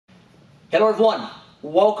Hello everyone,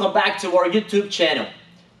 welcome back to our YouTube channel.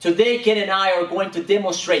 Today Ken and I are going to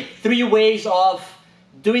demonstrate 3 ways of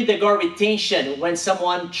doing the guard retention when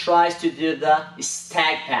someone tries to do the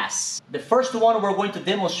stag pass. The first one we're going to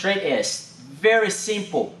demonstrate is very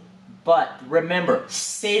simple, but remember,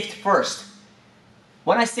 safety first.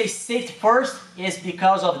 When I say safety first, it's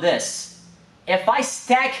because of this. If I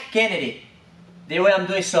stack Kennedy the way I'm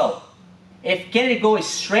doing so, if Kennedy goes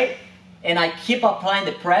straight and I keep applying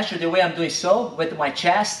the pressure the way I'm doing so with my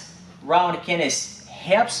chest around Kennedy's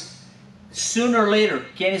hips, sooner or later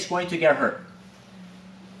Kennedy's going to get hurt.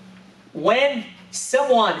 When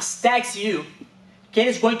someone stacks you,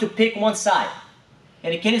 Kennedy's going to pick one side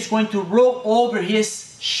and Kennedy's going to roll over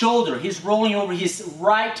his shoulder. He's rolling over his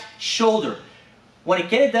right shoulder. When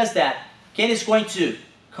Kennedy does that, Kennedy's going to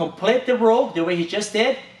complete the roll the way he just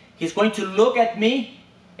did. He's going to look at me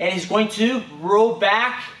and he's going to roll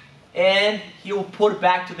back and he will put it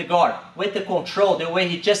back to the guard with the control the way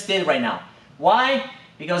he just did right now. Why?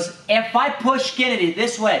 Because if I push Kennedy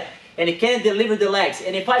this way and he can't deliver the legs,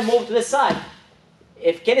 and if I move to the side,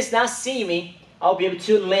 if Kennedy's not seeing me, I'll be able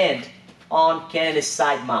to land on Kennedy's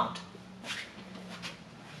side mount.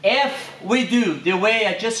 If we do the way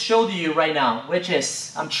I just showed you right now, which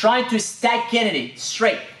is I'm trying to stack Kennedy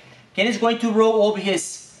straight, Kennedy's going to roll over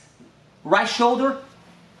his right shoulder.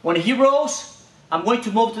 When he rolls, I'm going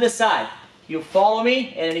to move to the side. He'll follow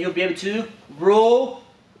me and he'll be able to roll,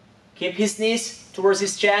 keep his knees towards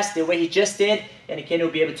his chest the way he just did, and Kenny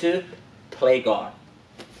will be able to play guard.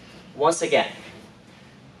 Once again,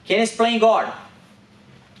 Kenny's playing guard,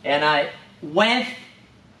 and I went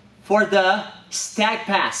for the stag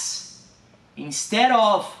pass. Instead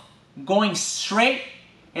of going straight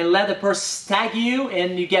and let the person stag you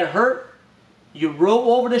and you get hurt, you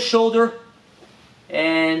roll over the shoulder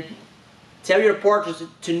and tell your partner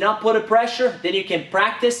to not put a pressure, then you can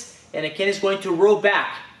practice, and Ken is going to roll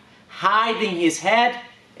back, hiding his head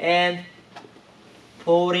and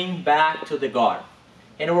pulling back to the guard.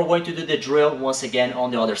 And we're going to do the drill once again on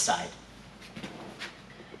the other side.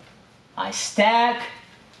 I stack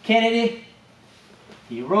Kennedy,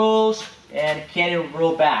 he rolls, and Kennedy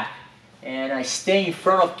roll back. And I stay in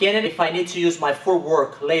front of Kennedy. If I need to use my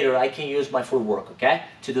footwork later, I can use my footwork, okay,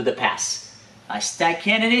 to do the pass. I stack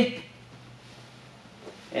Kennedy,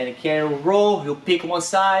 and Kennedy will roll, he'll pick one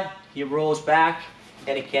side, he rolls back,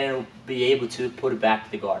 and Kennedy will be able to put it back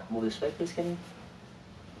to the guard. Move this way, please, Kennedy.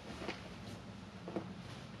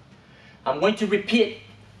 I'm going to repeat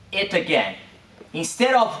it again.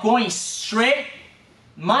 Instead of going straight,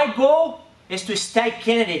 my goal is to stack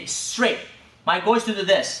Kennedy straight. My goal is to do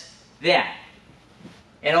this, there.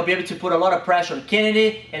 And I'll be able to put a lot of pressure on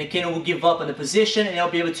Kennedy, and Kennedy will give up on the position, and I'll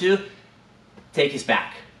be able to take his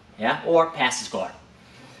back, yeah, or pass his guard.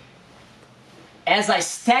 As I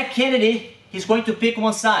stack Kennedy, he's going to pick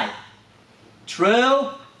one side.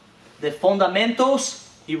 Drill the fundamentals.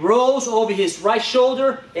 He rolls over his right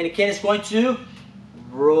shoulder, and Ken is going to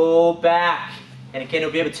roll back, and Ken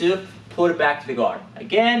will be able to put it back to the guard.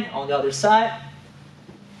 Again, on the other side,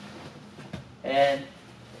 and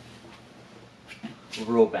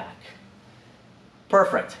roll back.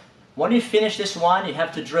 Perfect. When you finish this one, you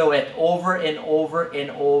have to drill it over and over and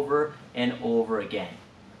over and over again.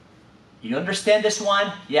 You understand this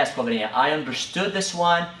one? Yes, Cobrinha, I understood this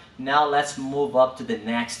one. Now let's move up to the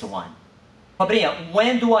next one. Cobrinha,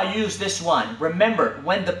 when do I use this one? Remember,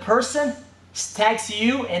 when the person stacks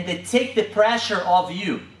you and they take the pressure off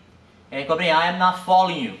you. And Cobrinha, I am not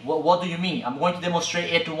following you. What do you mean? I'm going to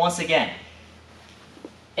demonstrate it once again.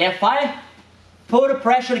 If I put a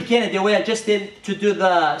pressure on Kennedy the way I just did to do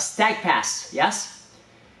the stag pass, yes?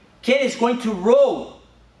 Kennedy is going to roll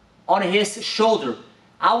on his shoulder.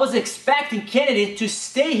 I was expecting Kennedy to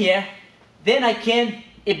stay here, then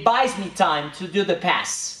it buys me time to do the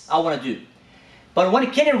pass I want to do. But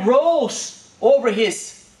when Kennedy rolls over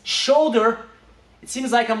his shoulder, it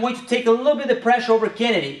seems like I'm going to take a little bit of pressure over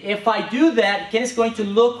Kennedy. If I do that, Kennedy's going to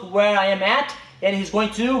look where I am at, and he's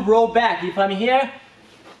going to roll back. If I'm here,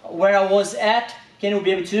 where I was at, Kennedy will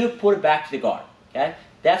be able to put it back to the guard. Okay?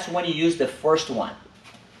 That's when you use the first one.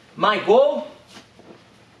 My goal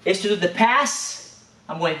is to do the pass.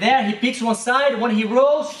 I'm going there, he picks one side, when he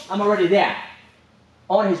rolls, I'm already there,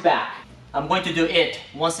 on his back. I'm going to do it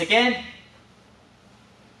once again.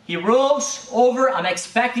 He rolls over, I'm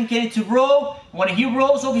expecting Kennedy to roll. When he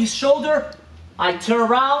rolls over his shoulder, I turn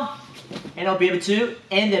around, and I'll be able to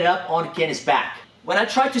end it up on Kennedy's back. When I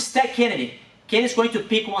try to stack Kennedy, Kennedy's going to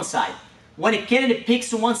pick one side. When Kennedy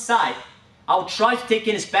picks one side, I'll try to take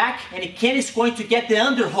Kennedy's back, and Kennedy's going to get the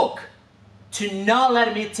underhook to not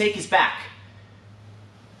let me take his back.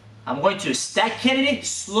 I'm going to stack Kennedy,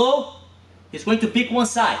 slow, He's going to pick one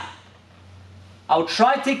side. I'll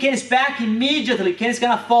try to take Kenny's back immediately. Kenny's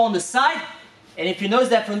gonna fall on the side. And if you notice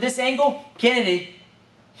that from this angle, Kennedy,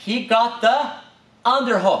 he got the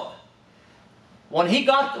underhook. When he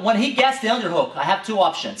gets the underhook, I have two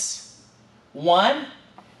options. One,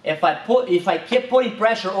 if I keep putting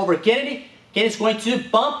pressure over Kennedy, Kennedy's going to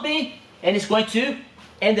bump me and he's going to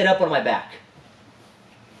end it up on my back.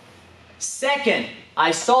 Second,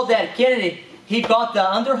 I saw that Kennedy, he got the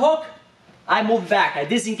underhook. I move back, I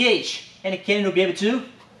disengage, and Kennedy will be able to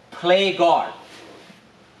play guard.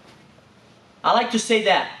 I like to say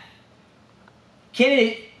that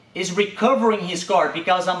Kennedy is recovering his guard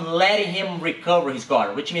because I'm letting him recover his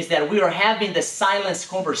guard, which means that we are having the silence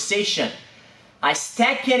conversation. I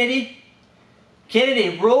stack Kennedy,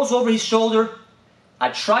 Kennedy rolls over his shoulder, I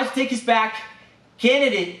try to take his back,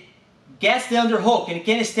 Kennedy gets the underhook, and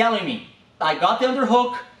Kennedy's telling me, I got the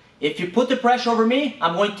underhook, if you put the pressure over me,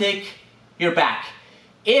 I'm going to take your back.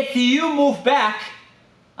 If you move back,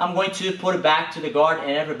 I'm going to put it back to the guard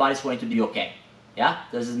and everybody's going to be okay. Yeah?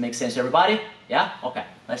 Does this make sense to everybody? Yeah? Okay.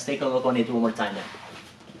 Let's take a look on it one more time then.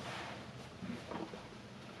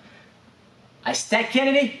 I stack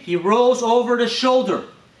Kennedy. He rolls over the shoulder.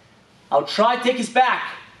 I'll try to take his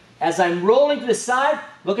back. As I'm rolling to the side,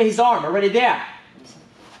 look at his arm already there.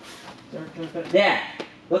 There.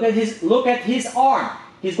 Look at his arm.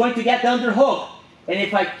 He's going to get the underhook. And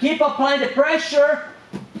if I keep applying the pressure,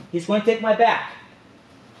 he's going to take my back.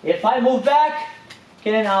 If I move back,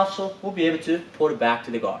 Kennedy also will be able to put it back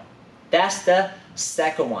to the guard. That's the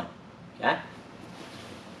second one. Okay?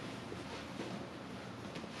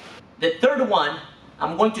 The third one,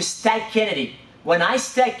 I'm going to stack Kennedy. When I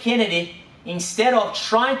stack Kennedy, instead of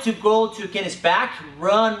trying to go to Kennedy's back,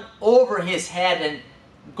 run over his head and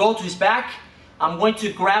go to his back, I'm going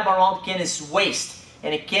to grab around Kennedy's waist.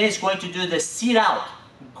 And Kennedy's going to do the sit out,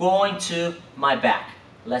 going to my back.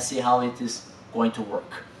 Let's see how it is going to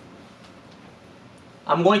work.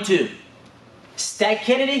 I'm going to stack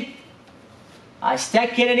Kennedy. I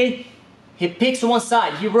stack Kennedy. He picks one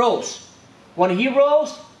side. He rolls. When he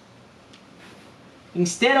rolls,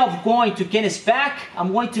 instead of going to Kennedy's back,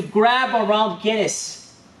 I'm going to grab around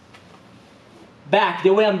Kennedy's back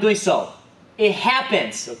the way I'm doing so. It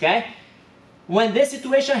happens, okay? When this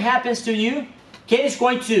situation happens to you, Kennedy's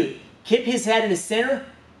going to keep his head in the center.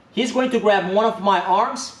 He's going to grab one of my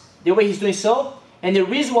arms, the way he's doing so. And the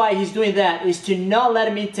reason why he's doing that is to not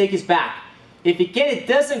let me take his back. If Kennedy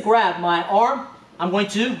doesn't grab my arm, I'm going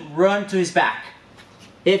to run to his back.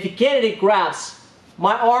 If Kennedy grabs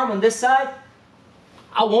my arm on this side,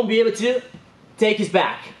 I won't be able to take his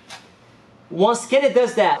back. Once Kennedy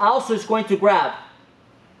does that, I also is going to grab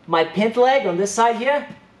my pant leg on this side here.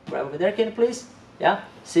 Grab over there, Kennedy, please. Yeah,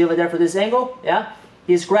 see over there for this angle. Yeah,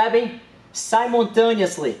 he's grabbing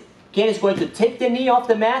simultaneously. Kennedy's going to take the knee off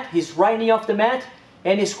the mat, his right knee off the mat,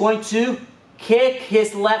 and he's going to kick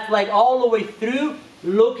his left leg all the way through,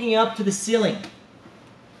 looking up to the ceiling.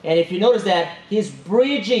 And if you notice that, he's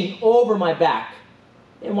bridging over my back.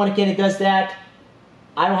 And when Kennedy does that,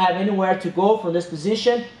 I don't have anywhere to go from this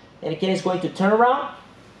position, and Kennedy's going to turn around,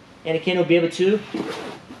 and Kennedy will be able to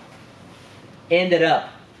end it up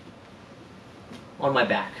on my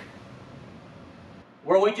back.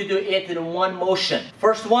 We're going to do it in one motion.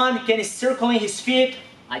 First one, Kennedy's circling his feet.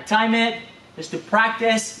 I time it just to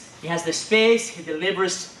practice. He has the space, he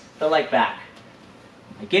delivers the leg back.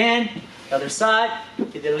 Again, the other side,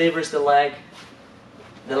 he delivers the legs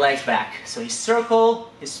back. So he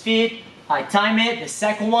circle his feet, I time it. The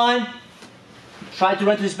second one, try to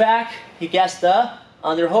run to his back. He gets the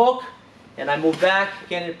underhook, and I move back,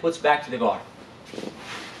 Kennedy puts back to the guard.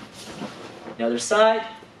 The other side,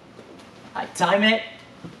 I time it,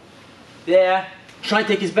 there, try to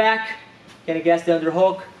take his back, Kennedy gets the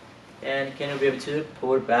underhook, and Kennedy will be able to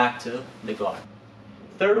pull it back to the guard.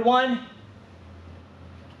 Third one,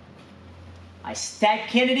 I stack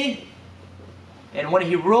Kennedy, and when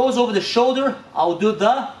he rolls over the shoulder, I'll do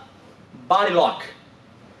the body lock.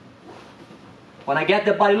 When I get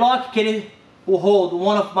the body lock, Kennedy will hold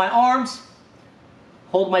one of my arms,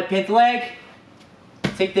 hold my pant leg,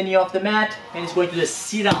 take the knee off the mat, and he's going to just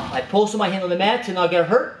sit down. I post my hand on the mat to not get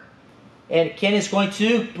hurt, and Ken is going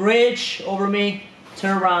to bridge over me,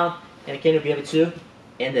 turn around, and Ken will be able to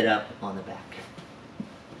end it up on the back.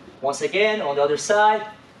 Once again, on the other side.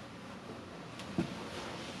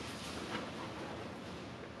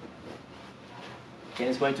 Ken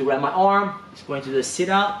is going to grab my arm, he's going to just sit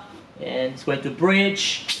up, and he's going to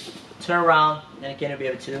bridge, turn around, and Ken will be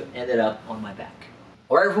able to end it up on my back.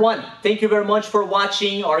 Alright everyone, thank you very much for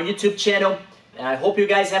watching our YouTube channel. And I hope you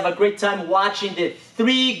guys have a great time watching the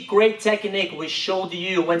 3 great techniques we showed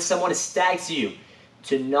you when someone stacks you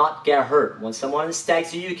to not get hurt. When someone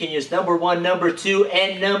stacks you, you can use number 1, number 2,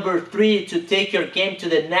 and number 3 to take your game to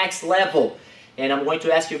the next level. And I'm going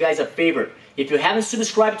to ask you guys a favor. If you haven't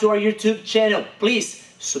subscribed to our YouTube channel, please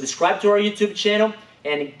subscribe to our YouTube channel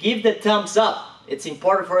and give the thumbs up. It's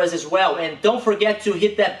important for us as well. And don't forget to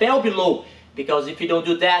hit that bell below, because if you don't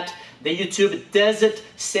do that, the YouTube doesn't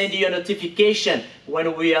send you a notification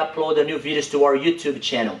when we upload the new videos to our YouTube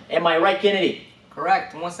channel. Am I right, Kennedy?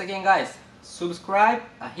 Correct. Once again, guys, subscribe,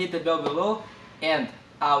 hit the bell below, and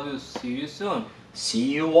I will see you soon.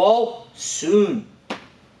 See you all soon.